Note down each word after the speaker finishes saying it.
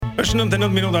Është 99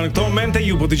 minuta në këto momente,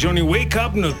 ju po dëgjoni Wake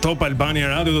Up në Top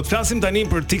Albania Radio. Do të flasim tani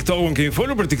për TikTokun. Kemi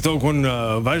folur për TikTokun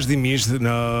vazhdimisht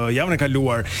në javën e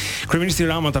kaluar. Kryeministri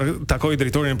Rama takoi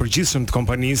drejtorin e përgjithshëm të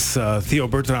kompanisë Theo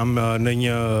Bertram në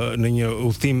një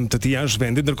udhtim të tij jashtë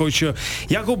vendit, ndërkohë që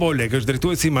Jakub Olek është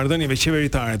drejtuesi i marrëdhënieve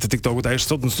qeveritare të TikTokut. Ai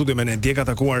është sot në studio me ne. Dje ka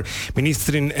takuar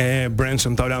ministrin e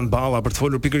brendshëm Taulan Balla për të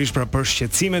folur pikërisht për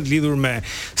shqetësimet lidhur me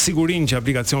sigurinë që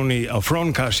aplikacioni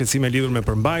ofron, ka shqetësime lidhur me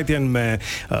përmbajtjen, me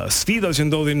sfidat që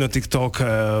ndodhin në TikTok,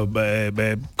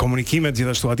 komunikimet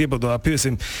gjithashtu atje, po do ta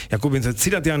pyesim Jakubin se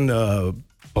cilat janë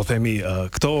po themi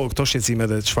këto shqetësime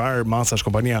dhe çfarë masash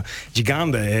kompania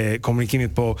gjigande e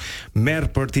komunikimit po merr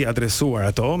për t'i adresuar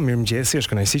ato. Mirëmëngjesi,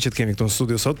 është kënaqësi që të kemi këtu në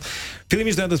studio sot.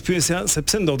 Fillimisht do të pyesja se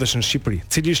pse ndodhesh në Shqipëri.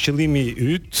 Cili është qëllimi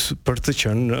yt për të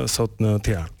qenë sot në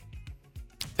Tiranë?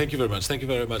 Thank you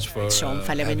very much for Shumë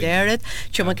faleminderit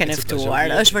që më keni ftuar.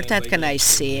 Është vërtet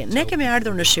kënaqësi. Ne kemi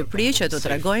ardhur në Shqipëri që t'u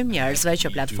tregojmë njerëzve që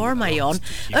platforma jon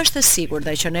është e sigurt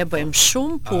dhe që ne bëjmë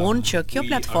shumë punë që kjo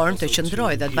platformë të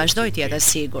qëndrojë dhe të vazhdojë të jetë e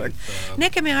sigurt.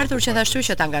 Ne kemi ardhur gjithashtu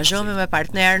që të angazhohemi me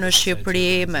partnerë në Shqipëri,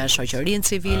 me shoqërinë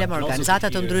civile, me organizata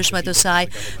të ndryshme të saj,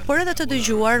 por edhe të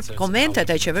dëgjuar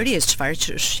komentet e qeverisë,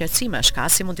 çfarë shqetësimesh ka,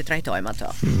 si mund t'i trajtojmë ato.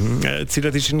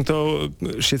 Cilat ishin këto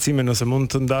shqetësime, nëse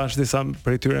mund të ndash disa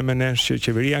prej tyre me nesh që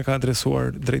qeveria ka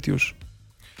adresuar drejt jush?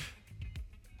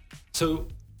 So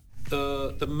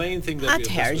the main thing that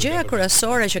Atëherë, gjëja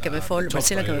kryesore që kemi folur, për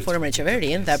cilën kemi folur me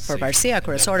qeverinë dhe përparësia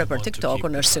kryesore për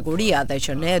TikTokun është siguria dhe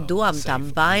që ne duam ta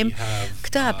mbajmë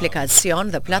këtë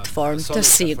aplikacion dhe platformë të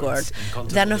sigurt.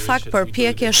 Dhe në fakt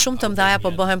përpjekje shumë të mëdha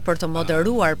po bëhen për të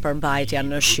moderuar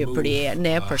përmbajtjen në Shqipëri.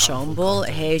 Ne për shembull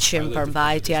heqim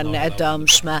përmbajtjen e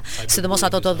dëmshme, sidomos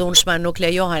ato të dhunshme nuk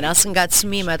lejohen as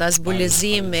ngacmimet, as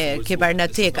bulizimi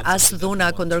kibernetik, as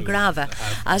dhuna kundër grave,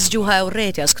 as gjuha e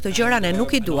urrëtias. Këto gjëra ne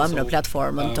nuk i duam në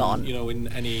platformën tonë.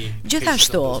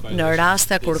 Gjithashtu, në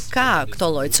raste kur ka këto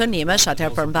lloj cënimesh,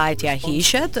 atëherë përmbajtja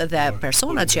hiqet dhe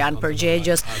personat që janë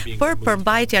përgjegjës për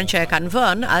përmbajtjen që e kanë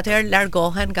vënë, atëherë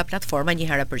largohen nga platforma një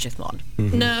herë për gjithmonë.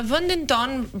 Në vendin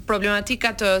tonë,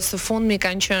 problematikat së fundmi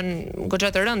kanë qenë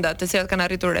goxha të rënda, të cilat kanë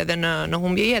arritur edhe në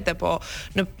humbje jete, po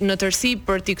në tërësi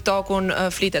për TikTokun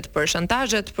flitet për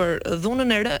shantazhet, për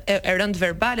dhunën e rënd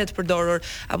verbale të përdorur,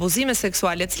 abuzime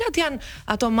seksuale, cilat janë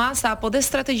ato masa apo dhe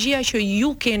strategji që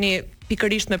ju keni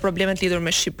pikërisht me problemet lidhur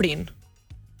me Shqipërinë?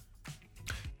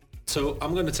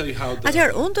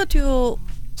 Atëherë, unë do t'ju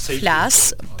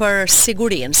flas për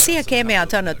sigurinë. Si e kemi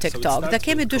atë në TikTok? Dhe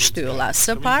kemi dy shtylla.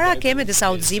 Së para kemi disa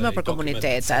udhëzime për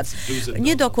komunitetet.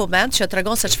 Një dokument që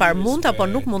tregon se çfarë mund apo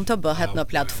nuk mund të bëhet në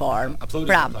platformë.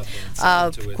 Pra,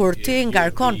 kur ti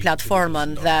ngarkon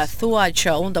platformën dhe thua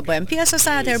që unë do bëjem pjesë e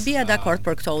saj, atëherë bie dakord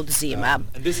për këto udhëzime.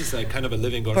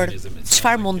 Për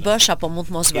çfarë mund bësh apo mund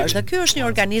mos bësh. Dhe ky është një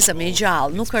organizëm i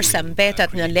gjallë, nuk është se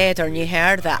mbetet në letër një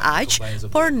herë dhe aq,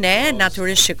 por ne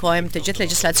natyrisht shikojmë të gjithë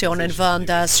legjislacionin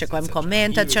vendas, shikojmë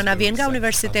komentet që na vijnë nga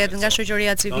universitetet, nga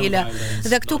shoqëria civile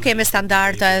dhe këtu kemi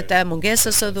standardet e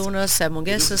mungesës së dhunës, e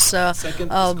mungesës së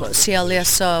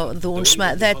sjelljes së dhunshme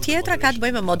dhe tjetra ka të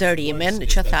bëjë me moderimin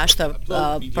që thash të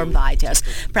përmbajtjes.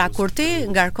 Pra kur ti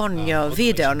ngarkon një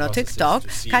video në TikTok,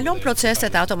 kalon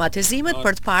proceset e automatizimit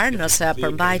për të parë nëse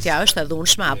përmbajtja është e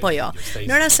dhunshme apo jo.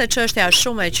 Në rast se çështja është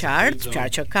shumë e qartë,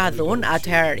 që ka dhunë,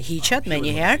 atëherë hiqet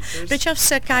menjëherë,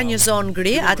 nëse ka një zonë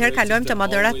gri, atëherë kalojmë te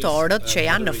moderatorët që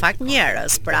janë në fakt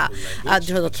njerëz, pra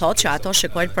do të thotë që ato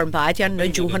shikojnë përmbajtjen në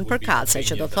gjuhën përkatëse,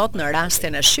 që do thotë në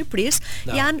rastin e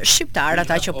Shqipërisë janë shqiptarë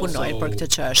ata që punojnë për këtë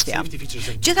çështje.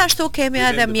 Gjithashtu kemi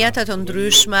edhe mjete të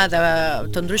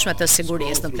ndryshme të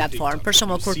sigurisë në platformë. Për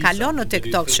shembull, kur kalon në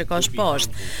TikTok, shikosh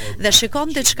poshtë dhe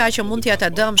shikon diçka që mund të jetë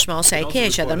e dëmshme ose e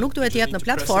keqe dhe nuk duhet të jetë në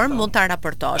platformë, mund ta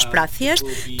raportosh. Pra thjesht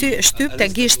ty shtyp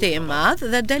te gishti i madh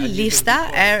dhe del lista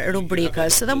e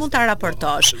rubrikës dhe mund ta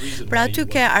raportosh. Pra aty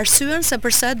ke arsyen se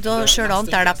përse do shëron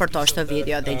ta raportosh të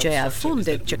video dhe gjëja e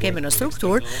fundit që kemi në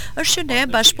strukturë është që ne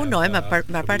bashkëpunojmë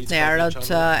me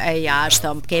partnerët e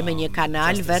jashtëm. Kemi një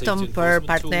kanal vetëm për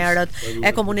partnerët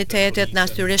e komunitetit,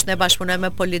 natyrisht ne bashkëpunojmë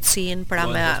me policinë, pra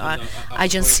me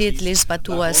agjencitë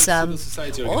ligjzbatuese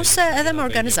ose edhe me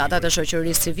organizatat e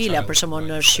shoqërisë civile. Për shembull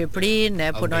në Shqipëri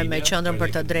ne punojmë me qendrën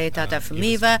për të drejtat e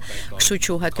fëmijëve, kështu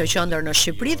quhet kjo qendër në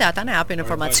Shqipëri dhe ata ne japin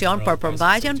informacion për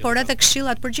përmbajtjen, por edhe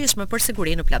këshillat përgjithshme për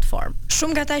sigurinë në platformë.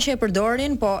 Shumë nga ata që e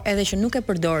përdorin, po edhe që nuk e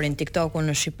përdorin TikTokun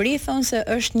në Shqipëri, thonë se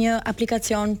është një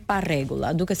aplikacion pa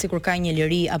rregulla, duke sikur ka një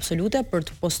liri absolute për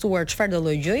të postuar çfarëdo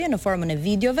lloj gjëje në formën e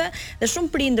videove, dhe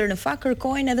shumë prindër në fakt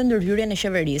kërkojnë edhe ndërhyrjen e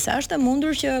qeverisë. A është e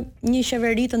mundur që një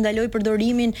qeveri të ndalojë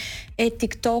përdorimin e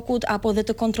TikTokut apo dhe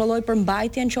të kontrollojë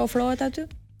përmbajtjen që ofrohet aty?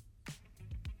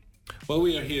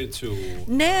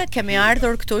 Ne kemi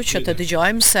ardhur këtu që të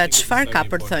dëgjojmë se çfarë ka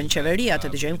për thënë qeveria, të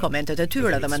dëgjojmë komentet e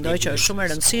tyre dhe mendoj që është shumë e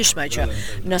rëndësishme që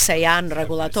nëse janë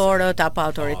rregullatorët apo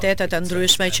autoritetet e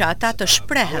ndryshme që ata të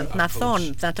shprehen, na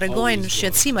thonë, na tregojnë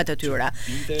shqetësimet e tyre.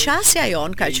 Qasja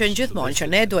jon ka qenë gjithmonë që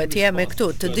ne duhet të jemi këtu,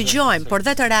 të dëgjojmë, por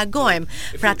dhe të reagojmë,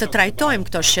 pra të trajtojmë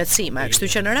këto shqetësime.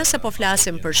 Kështu që në rast se po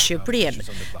flasim për Shqipërinë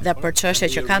dhe për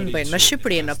çështjet që kanë të bëjnë me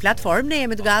Shqipërinë në platformë, ne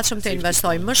jemi të gatshëm të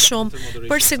investojmë më shumë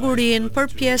për sigurinë,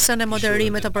 për pjesën e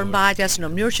moderimit të përmbajtjes në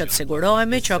mënyrë që të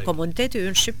sigurohemi që komuniteti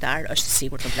ynë shqiptar është i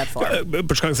sigurt në platformë.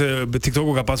 Për shkak se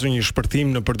TikToku ka pasur një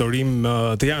shpërthim në përdorim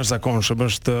të jashtëzakonshëm,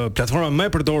 është platforma më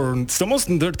e përdorur, sidomos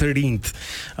ndër të rinjt,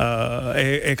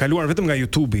 e kaluar vetëm nga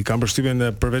YouTube-i, kanë përshtypjen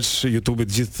e përveç YouTube-it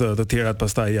gjithë të tjerat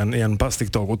pastaj janë pas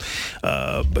TikTokut.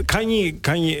 Ka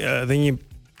një edhe një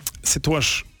si thua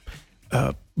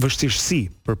vështirësi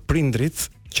për prindrit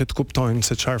që të kuptojnë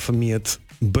se çfarë fëmijët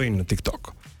bëjnë në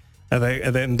TikTok.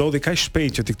 Edhe ndodhi kaq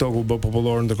shpejt që TikToku u bë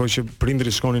popullor, ndërkohë që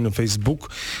prindrit shkonin në Facebook,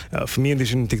 fëmijët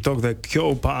ishin në TikTok dhe kjo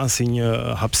u pasi një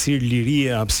hapësirë lirie,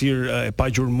 hapësirë e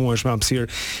pagjurmueshme, hapësirë.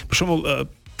 Për shembull,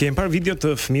 kemi parë video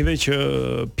të fëmijëve që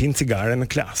pinë cigare në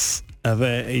klasë.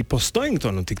 Edhe i postojnë këto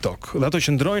në TikTok. Dhe ato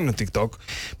që ndrojnë në TikTok,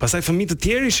 pastaj fëmijë të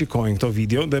tjerë shikojnë këto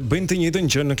video dhe bëjnë të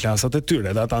njëjtën gjë në klasat e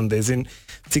tyre, dhe ata ndezin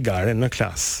cigare në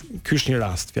klasë. Ky është një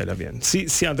rast, fjala vjen.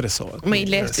 Si adresohet? Më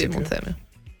i lehti mund të themi.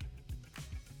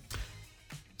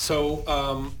 So,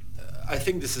 I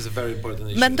think this is a very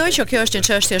important issue. Mendoj që kjo është një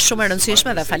çështje shumë e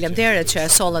rëndësishme dhe faleminderit që e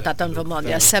sollet atë në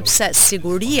vëmendje, sepse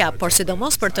siguria, por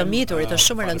sidomos për të miturit, është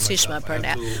shumë e rëndësishme për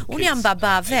ne. Unë jam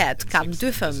baba vet, kam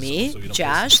 2 fëmijë,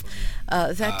 6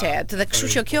 dhe 8, dhe kështu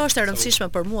që kjo është e rëndësishme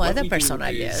për mua edhe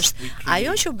personalisht.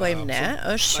 Ajo që bëjmë ne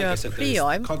është që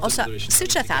krijojmë, ose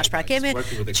siç e thash, pra kemi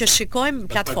që shikojmë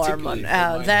platformën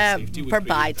dhe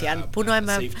përbajtjen, punojmë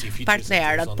me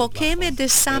partnerët, po kemi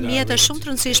disa mjete shumë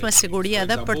të rëndësishme sigurie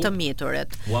edhe për të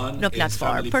miturit në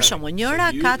platformë. Për shembull,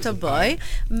 njëra ka të bëjë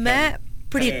me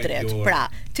prindrit. Pra,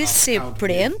 ti si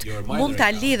prind mund ta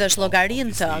lidhësh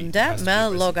llogarinë tënde me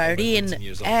llogarinë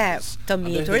e të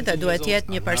miturit, dhe duhet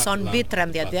jetë një person mbi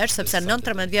 13 vjeç, sepse nën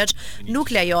 13 vjeç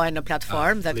nuk lejohen në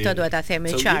platformë dhe këtë duhet ta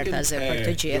themi qartë për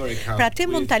të gjithë. Pra ti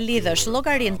mund ta lidhësh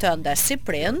llogarinë tënde si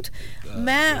prind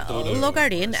me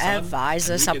llogarinë e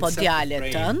vajzës apo djalit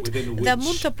tënd dhe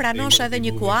mund të pranosh edhe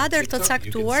një kuadër të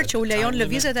caktuar që u lejon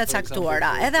lëvizjet e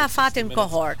caktuara, edhe afatin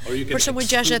kohor, për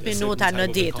shembull 60 minuta në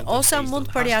ditë, ose mund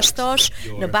të përjashtosh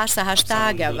në bazë të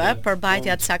hashtageve për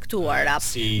mbajtja të caktuara,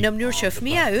 në mënyrë që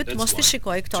fëmia yt mos të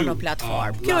shikojë këto në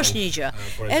platformë. Kjo është një gjë.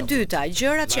 E dyta,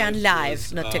 gjërat që janë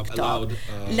live në TikTok.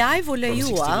 Live u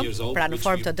lejua, pra në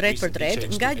formë të drejtë për drejtë,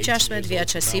 nga 16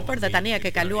 vjeç e sipër dhe tani e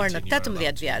ke kaluar në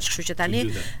 18 vjeç, kështu që tani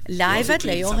live-et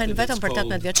lejohen vetëm për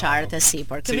 18 vjeçarët e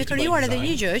sipër. Kemi krijuar edhe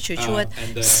një gjë që quhet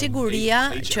siguria,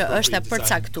 që është e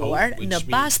përcaktuar në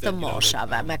bazë të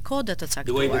moshave me kode të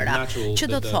caktuara,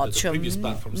 që do të thotë që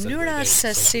mënyra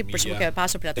se si për shembull kemi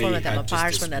pasur platformat e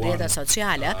mëparshme në rrjetet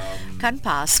sociale kanë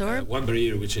pasur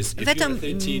vetëm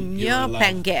një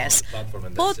pengesë.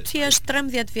 Po ti je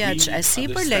 13 vjeç e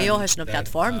sipër lejohesh në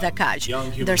platformë dhe kaq.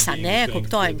 Ndërsa ne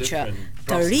kuptojmë që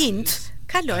të rinjt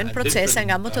kalojnë procese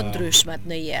nga më të ndryshmet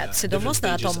në jetë, sidomos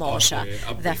në ato mosha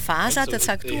dhe fazat të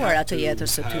caktuara të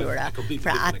jetës së tyre.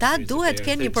 Pra ata duhet të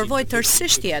kenë një përvojë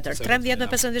tërësisht tjetër, 13 me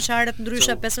 15 vjeçarët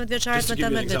ndryshe, 15 vjeçarët me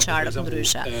 18 vjeçarët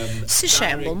ndryshe. Si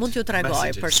shembull, mund t'ju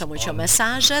tregoj për shembull që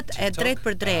mesazhet e drejtë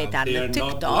për drejta në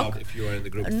TikTok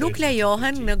nuk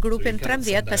lejohen në grupin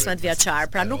 13-15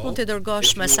 vjeçar, pra nuk mund të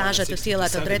dërgosh mesazhe të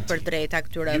tilla të drejtë për drejta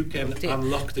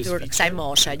kësaj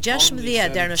moshe. 16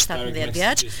 deri në 17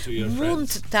 vjeç mund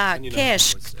ta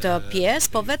kesh këtë pjesë,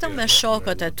 po vetëm me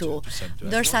shokët e tu.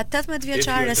 Ndërsa 18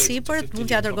 vjeçar e sipër mund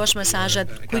t'ja dërgosh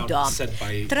mesazhet kujdo.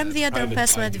 13 deri në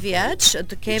 15 vjeç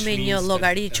të kemi një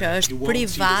llogari që është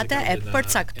private e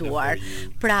përcaktuar.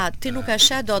 Pra ti nuk e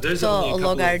sheh dot këto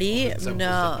llogari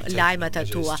në lajmet e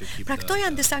tua. Pra këto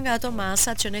janë disa nga ato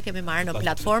masat që ne kemi marrë në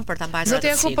platformë për ta mbajtur.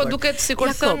 Zoti Jakub, po duket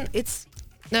sikur thënë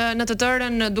në të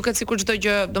tërën duket sikur çdo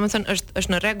gjë, domethënë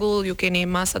është në rregull, ju keni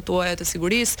masat tuaja të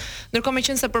sigurisë. Ndërkohë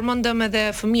meqense përmendëm edhe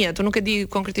fëmijët, unë nuk e di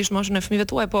konkretisht moshën e fëmijëve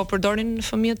tuaj, po përdorin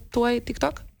fëmijët tuaj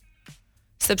TikTok?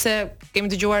 Sepse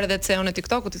kemi dëgjuar edhe CEO-n e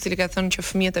TikTokut, i cili ka thënë që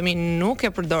fëmijët e mi nuk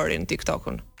e përdorin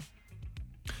TikTokun.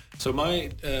 So my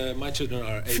children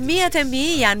are 8. Fëmijët e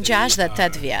mi janë 6 dhe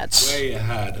 8 vjeç.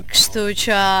 Kështu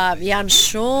që janë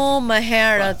shumë më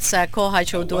herët se koha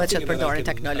që u duhet që të përdorin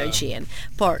teknologjinë.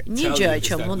 Por një gjë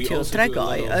që mund t'ju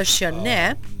tregoj është që ne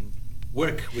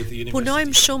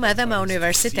Punojmë shumë edhe me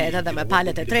universitetet dhe me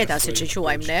palët e treta, siç i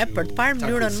quajmë ne, për të parë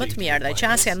mënyrën më të mirë dhe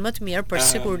qasjen më të mirë për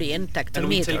sigurinë tek të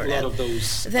miturit.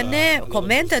 Dhe ne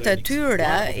komentet e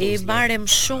tyre i marrim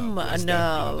shumë në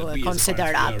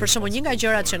konsiderat. Për shembull, një nga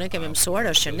gjërat që ne kemi mësuar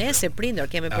është që ne si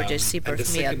prindër kemi përgjegjësi për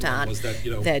fëmijët tanë.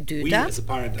 Dhe e dyta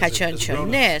ka qenë që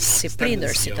ne si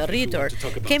prindër, si të rritur,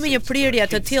 kemi një prirje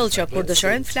të tillë që kur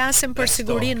dëshirojmë të flasim për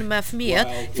sigurinë me fëmijët,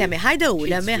 themi hajde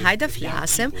ulemi, hajde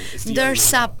flasim,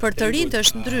 ndërsa për të rinjt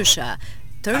është ndryshe.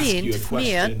 Të rinjt,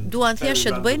 fëmijët duan thjesht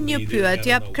që të bëjnë një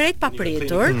pyetje krejt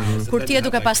papritur, kur ti je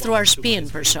duke pastruar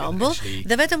shtëpinë për shembull,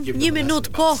 dhe vetëm 1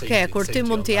 minutë kohë ke kur ti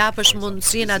mund t'i japësh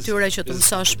mundësinë atyre që të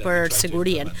mësosh për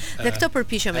sigurinë. Dhe këtë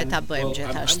përpiqemi ta bëjmë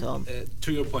gjithashtu.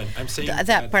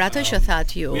 Dhe për atë që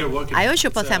thatë ju, ajo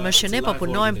që po them është që ne po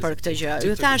punojmë për këtë gjë.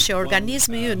 Ju thash që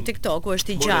organizmi ynë TikToku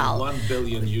është i gjallë.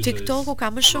 TikToku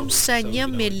ka më shumë se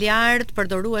 1 miliard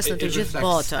përdorues në të gjithë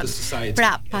botën.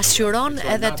 Pra, pasqyron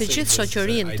edhe të gjithë shoqërinë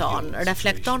ton,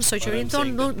 reflekton shoqërinë ton,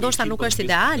 ndoshta nuk është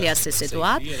idealja si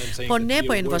situatë, po ne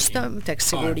po investojmë tek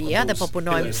siguria dhe po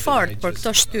punojmë fort për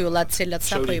këto shtylla të cilat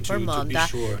sapo i përmenda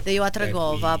dhe ju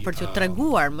tregova për t'ju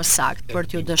treguar më saktë, për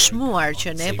t'ju dëshmuar që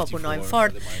ne po punojmë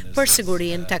fort për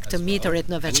sigurinë tek të miturit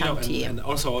në veçantë.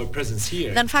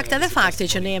 Dhe në fakt edhe fakti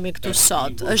që ne jemi këtu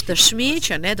sot është dëshmi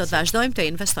që ne do të vazhdojmë të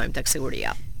investojmë tek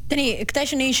siguria. Tani, këta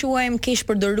që ne i quajmë keq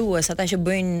përdorues, ata që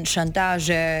bëjnë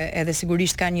shantazhe edhe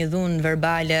sigurisht kanë një dhunë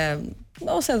verbale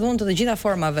ose dhunë të gjitha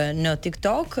formave në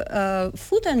TikTok,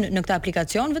 futen në këtë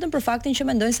aplikacion vetëm për faktin që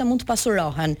mendojnë se mund të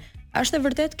pasurohen. A është e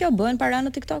vërtet kjo, bëhen para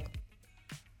në TikTok?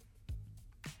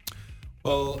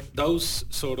 Well, those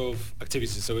sort of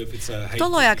activities, so if it's a Këto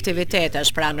lloj aktivitetesh,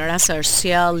 pra në rast se është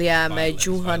sjellje me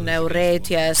gjuhën e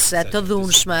urrëties, të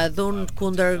dhunshme, dhunë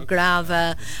kundër grave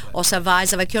ose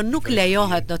vajzave, kjo nuk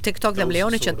lejohet në TikTok dhe më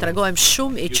lejoni që të tregojmë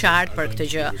shumë i qartë për këtë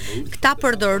gjë. Këta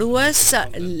përdorues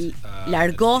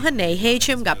largohen, ne i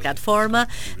heqim nga platforma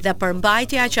dhe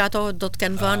përmbajtja që ato do të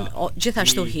kenë vënë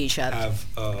gjithashtu hiqet.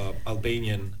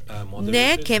 Ne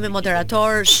kemi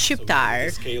moderator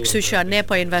shqiptar, kështu që ne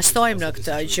po investojmë në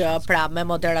këtë gjë, pra me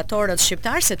moderatorët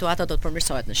shqiptar situata do të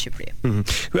përmirësohet në Shqipëri.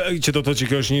 Që do të thotë që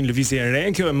kjo është një lëvizje e re,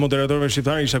 kjo e moderatorëve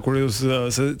shqiptar, isha kurioz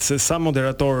se sa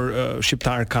moderator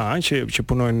shqiptar ka që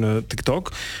punojnë në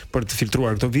TikTok për të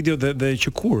filtruar këto video dhe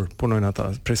që kur punojnë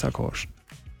ata, prej sa kohësh?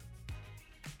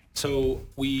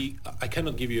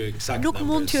 Nuk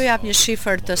mund t'ju jap një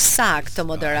shifër të saktë të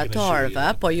moderatorëve,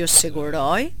 po ju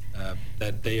siguroj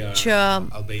që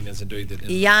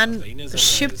janë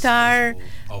shqiptar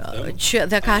që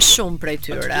dhe ka shumë prej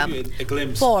tyre.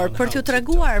 Por për t'ju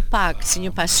treguar pak si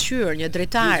një pasqyrë, një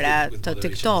dritare të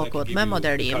TikTokut me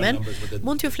moderimin,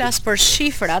 mund t'ju flas për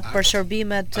shifrat për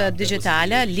shërbimet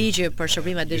digjitale, ligji për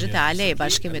shërbimet digjitale i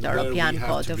Bashkimit Evropian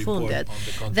kohët e fundit.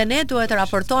 Dhe ne duhet të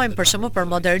raportojmë për shembull për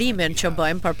moderimin që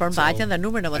bëjmë për përmbajtjen dhe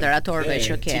numrin e moderatorëve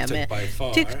që kemi.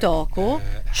 TikToku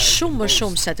shumë më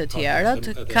shumë se të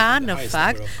tjerët ka në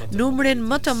fakt numrin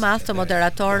më të madh të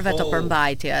moderatorëve të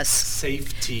përmbajtjes.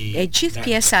 E gjithë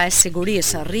pjesa e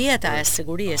sigurisë, rrjeta e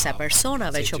sigurisë e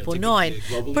personave që punojnë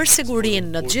për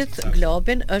sigurinë në të gjithë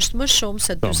globin është më shumë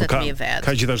se 40.000 vetë.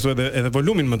 Ka gjithashtu edhe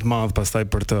volumin më të madh pastaj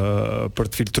për të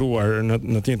filtruar në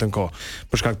të njëjtën kohë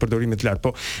për shkak të përdorimit të lartë.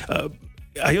 Po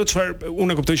ajo çfarë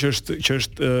unë kuptoj që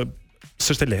është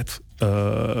s'është e lehtë,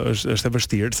 është e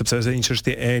vështirë sepse është një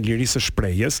çështje e lirisë së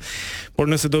shprehjes, por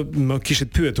nëse do më kishit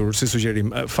pyetur si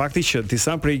sugjerim, fakti që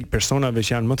disa prej personave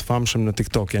që janë më të famshëm në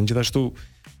TikTok janë gjithashtu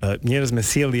njerëz me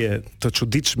sjellje të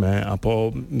çuditshme apo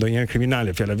ndonjëherë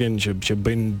kriminale, fjala vjen që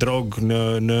bëjnë drog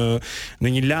në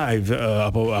një live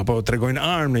apo tregojnë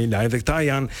armë në një live dhe këta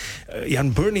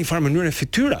janë bërë në një farë mënyrë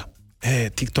fytyra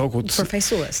e TikTokut,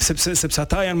 sepse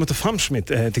ata janë më të famshmit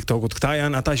e TikTokut, këta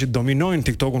janë ata që dominojnë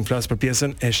TikTokun, flas për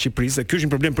pjesën e Shqipërisë, dhe ky është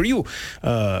një problem për ju.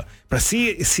 Pra si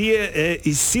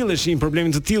i sillesh një problemin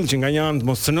të tillë që nga një anë të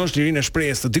mos cënosh lirinë e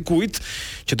shprehjes të dikujt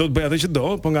që do të bëjë atë që do,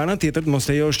 por nga ana tjetër të mos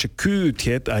lejosh që ky të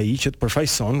jetë ai që të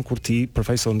përfaqëson kur ti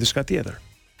përfaqëson diçka tjetër.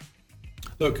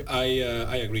 Look, I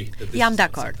agree. Jam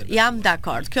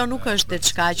dakord. Kjo nuk është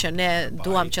diçka që ne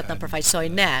duam që të na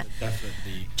përfaqësojë ne.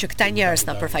 Që këta njerëz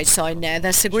na përfaqësojnë ne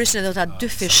dhe sigurisht ne do ta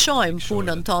dyfishojmë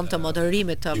punën tonë të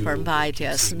moderimit të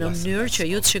përmbajtjes në mënyrë që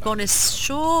ju të shikoni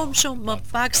shumë më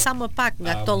pak sa më pak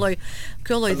nga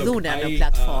kjo lloj dhune në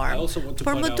platformë.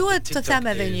 Por më duhet të them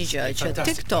edhe një gjë që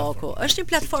TikToku është një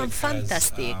platformë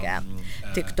fantastike.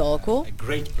 TikToku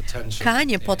ka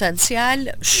një potencial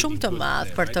shumë të madh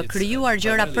për të krijuar gjëra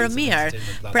gjëra për mirë.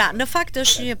 Pra, në fakt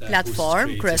është një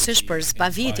platformë kryesisht për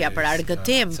zbavitje, për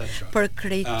argëtim, për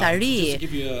krijtari,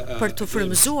 për të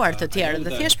frymëzuar të tjerë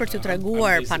dhe thjesht për t'u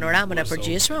treguar panoramën e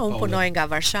përgjithshme. Unë punoj nga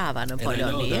Varshava në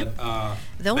Poloni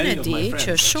dhe unë e di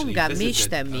që shumë nga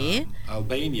miqtë e mi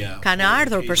kanë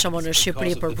ardhur për shembull në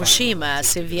Shqipëri për pushime,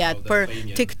 si vjet për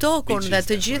TikTokun dhe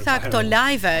të gjitha këto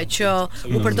live që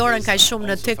u përdoren kaq shumë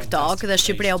në TikTok dhe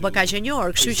Shqipëria u bë kaq e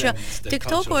njohur, kështu që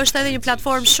TikToku është edhe një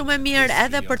platformë shumë e mirë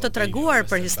edhe për të treguar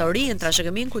për historinë,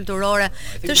 trashëgiminë kulturore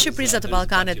të Shqipërisë dhe të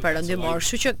Ballkanit perëndimor,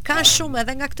 kështu që ka shumë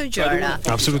edhe nga këto gjëra.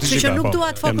 Absolutisht. Kështu që nuk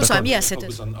dua të fokusohem jesit.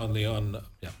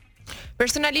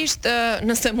 Personalisht,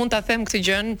 nëse mund ta them këtë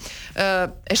gjën,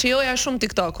 e shijoja shumë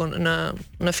TikTokun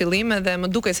në fillim dhe më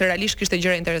dukej se realisht kishte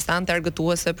gjëra interesante,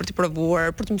 argëtuese për të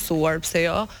provuar, për të mësuar, pse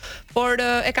jo, por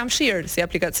e kam shirë si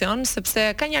aplikacion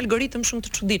sepse ka një algoritëm shumë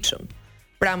të çuditshëm.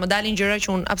 Pra më dalin gjëra që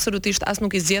unë absolutisht as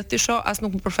nuk i zgjedh të shoh, as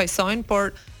nuk më përfaqësojnë,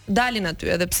 por dalin aty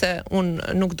edhe pse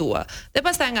unë nuk dua. Dhe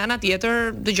pastaj nga ana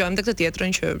tjetër dëgjojmë tek të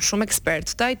tjetrën që shumë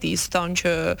ekspertë të IT-s thonë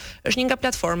që është një nga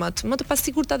platformat më të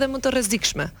pasigurta dhe më të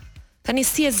rrezikshme. Tani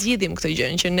si e zgjidhim këtë gjë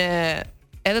që ne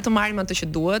edhe të marrim atë që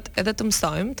duhet, edhe të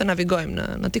mësojmë, të navigojmë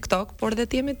në TikTok, por edhe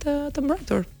të jemi të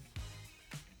mbrojtur.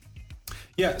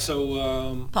 E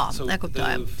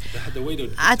kuptoj.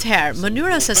 Atëherë,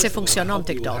 mënyra se si funksionon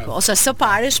TikTok, ose së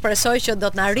pari shpresoj që do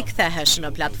të na rikthehesh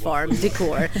në platformë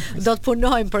dikur. Do të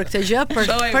punojmë për këtë gjë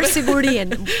për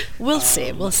sigurinë. We'll see.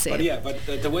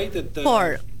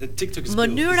 Por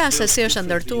mënyra se si është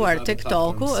ndërtuar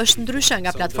TikToku është ndryshe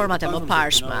nga platformat e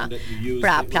mëparshme.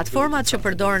 Pra, platformat që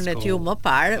përdoren ju më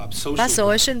parë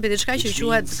bazoheshin mbi diçka që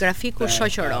quhet grafiku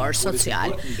shoqëror social,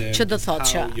 që do thotë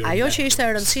që ajo që ishte e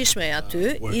rëndësishme aty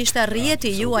ishte rrjeti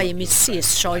juaj i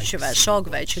miqësisë,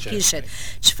 shokëve që kishit,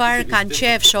 çfarë kanë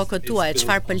qejf shokët tuaj,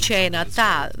 çfarë pëlqejnë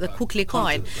ata dhe ku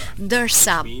klikojnë,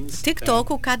 ndërsa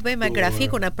TikToku ka të bëjë me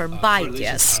grafikun e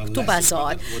përmbajtjes. Këtu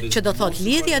bazohet, që do thotë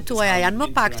lidhjet tuaja janë më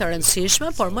pak të rëndësishme,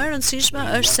 por më e rëndësishme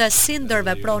është se si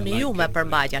ndërveproni ju me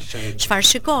përmbajtjen. Çfarë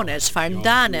shikoni, çfarë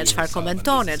ndani, çfarë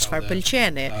komentoni, çfarë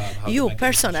pëlqeni ju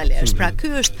personalisht. Pra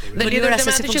ky është mënyra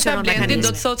se si funksionon mekanizmi.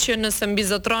 Do të thotë që nëse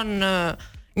mbizotron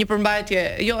një përmbajtje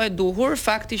jo e duhur,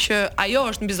 fakti që ajo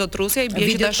është mbizotruesja i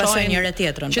bie që ta shohin njëra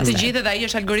tjetrën. Që të gjithë dhe ai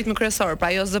është algoritmi kryesor, pra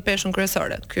ajo zë-peshën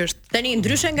kryesore. Ky është. Tani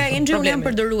ndryshe nga Angel jam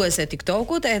përdoruese e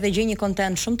TikTokut, edhe gjej një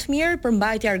content shumë të mirë,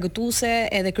 përmbajtje argëtuese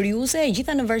edhe krijuese, e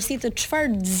gjitha në varësi të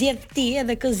çfarë zgjedh ti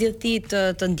edhe kë zgjedh ti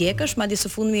të ndjekësh, madje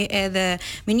së fundmi edhe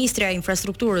ministrja e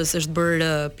infrastrukturës është bërë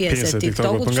pjesë e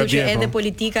TikTokut, kështu që edhe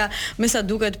politika me sa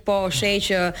duket po sheh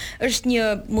që është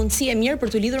një mundësi e mirë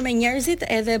për të lidhur me njerëzit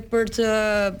edhe për të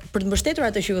mbështetur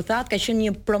atë që ju thatë, ka qenë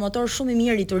një promotor shumë i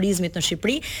mirë i turizmit në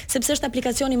Shqipëri, sepse është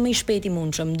aplikacioni më i shpejt i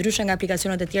mundshëm, ndryshe nga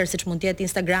aplikacionet e tjerë siç mund të jetë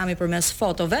Instagrami përmes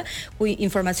fotove, ku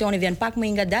informacioni vjen pak më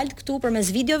i ngadalt, këtu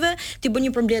përmes videove ti bën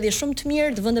një përmbledhje shumë të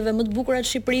mirë të vendeve më të bukura të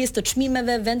Shqipërisë, të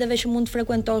çmimeve, vendeve që mund të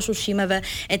frekuentosh, ushqimeve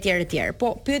etj.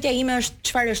 Po pyetja ime është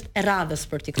çfarë është e radhës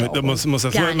për TikTok. Mos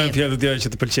e thuaj me fjalë të tjera që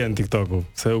të pëlqen TikToku,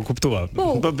 se u kuptua.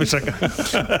 Po bëj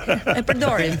e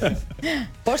përdorim.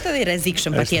 Po është edhe i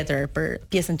rrezikshëm patjetër për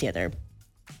pjesën tjetër.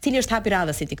 Cili është hapi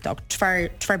radhës i TikTok?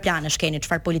 Çfarë planesh keni,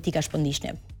 çfarë politikash po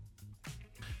ndiqni?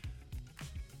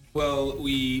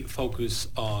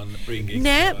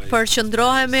 Ne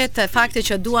përqendrohemi te fakti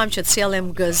që duam që të sjellim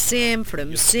gëzim,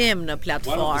 frymëzim në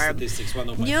platformë.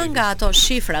 Një nga ato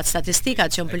shifrat,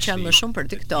 statistikat që më pëlqen më shumë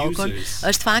për TikTokun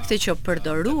është fakti që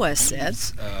përdoruesit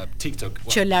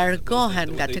që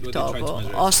largohen nga TikToku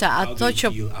ose ato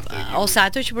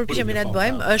që përpiqemi ne të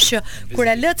bëjmë është që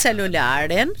kur e lë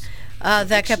celularin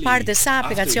dhe ke parë disa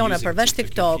aplikacione përveç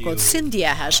TikTokut, si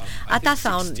ndjehesh? Ata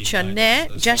thonë që ne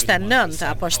 69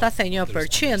 apo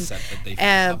 71%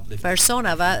 e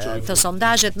personave të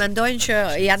sondazhit mendojnë që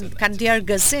kanë ndier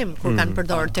gëzim kur kanë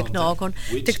përdorur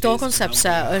TikTokun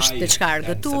sepse është diçka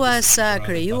argëtuese,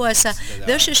 krijuese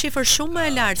dhe është një shifër shumë më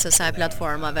e lartë se sa e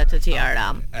platformave të tjera.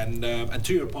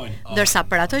 Ndërsa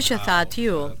për ato që thatë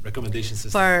ju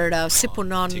për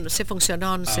si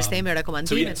funksionon sistemi i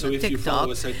rekomandimit në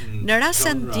TikTok, në rast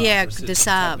se ndjek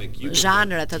disa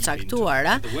zhanre të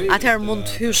caktuara, atëherë mund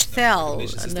të hysh thellë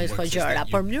në këto gjëra,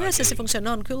 por mënyra se si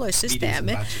funksionon ky lloj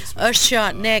sistemi është që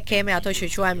ne kemi ato që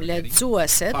quajmë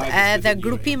lexuesit, edhe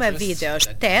grupime video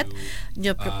është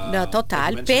 8 në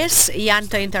total, 5 janë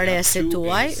të interesit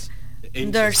tuaj,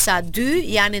 ndërsa 2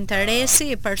 janë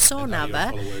interesi i personave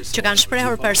që kanë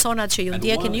shprehur personat që ju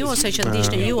ndjekin ju ose që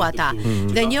ndiqni ju ata.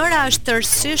 Dhe njëra është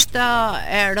tërësisht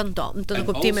e rëndom, në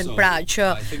kuptimin pra që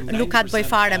nuk ka të bëjë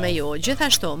fare me ju.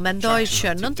 Gjithashtu mendoj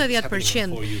që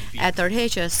 90% e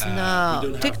tërheqjes në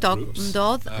TikTok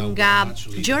ndodh nga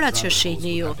gjërat që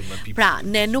shihni ju. Pra,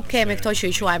 ne nuk kemi këto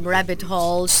që i quajmë rabbit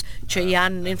holes, që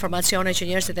janë informacione që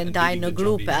njerëzit e ndajnë në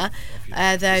grupe,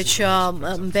 edhe që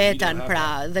mbeten pra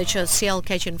dhe që sjell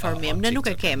keq informim. Ne nuk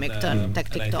e kemi këtë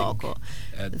tek TikToku.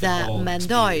 Dhe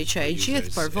mendoj që e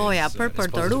gjithë përvoja për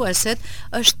përdoruesit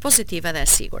është pozitive dhe e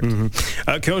sigurt.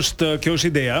 Kjo është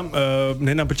ideja.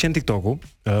 Ne na pëlqen TikToku.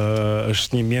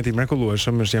 Është një mjet i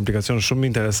mrekullueshëm, është një aplikacion shumë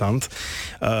interesant.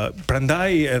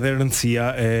 Prandaj edhe rëndësia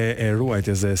e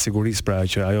ruajtjes dhe sigurisë, pra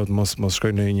që ajo të mos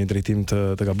shkojë në një drejtim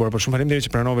të gabuar. Por shumë faleminderit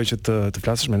që pranove që të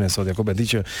flasësh me ne sot, Jakub. E di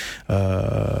që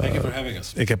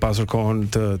e ke pasur kohën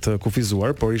të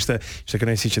kufizuar, por ishte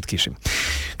kënaqësi që të kishim.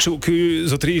 Kështu, ky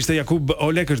zotëri ishte Jakub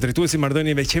Olek, është drejtuesi i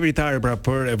marrëdhënieve qeveritare pra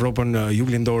për Evropën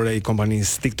juglindore i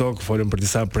kompanisë TikTok. Folëm për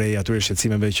disa prej atyre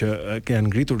shqetësimeve që janë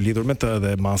ngritur lidhur me të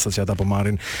dhe masat që ata po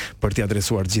marrin për t'i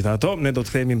adresuar të gjitha ato. Ne do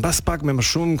të kthehemi mbas pak me më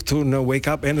shumë këtu në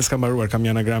Wake Up. Ende s'ka mbaruar, kam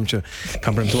një anagram që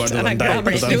kam premtuar do ta ndaj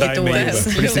me ju.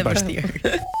 Prisni bashkë.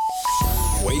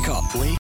 Wake Up.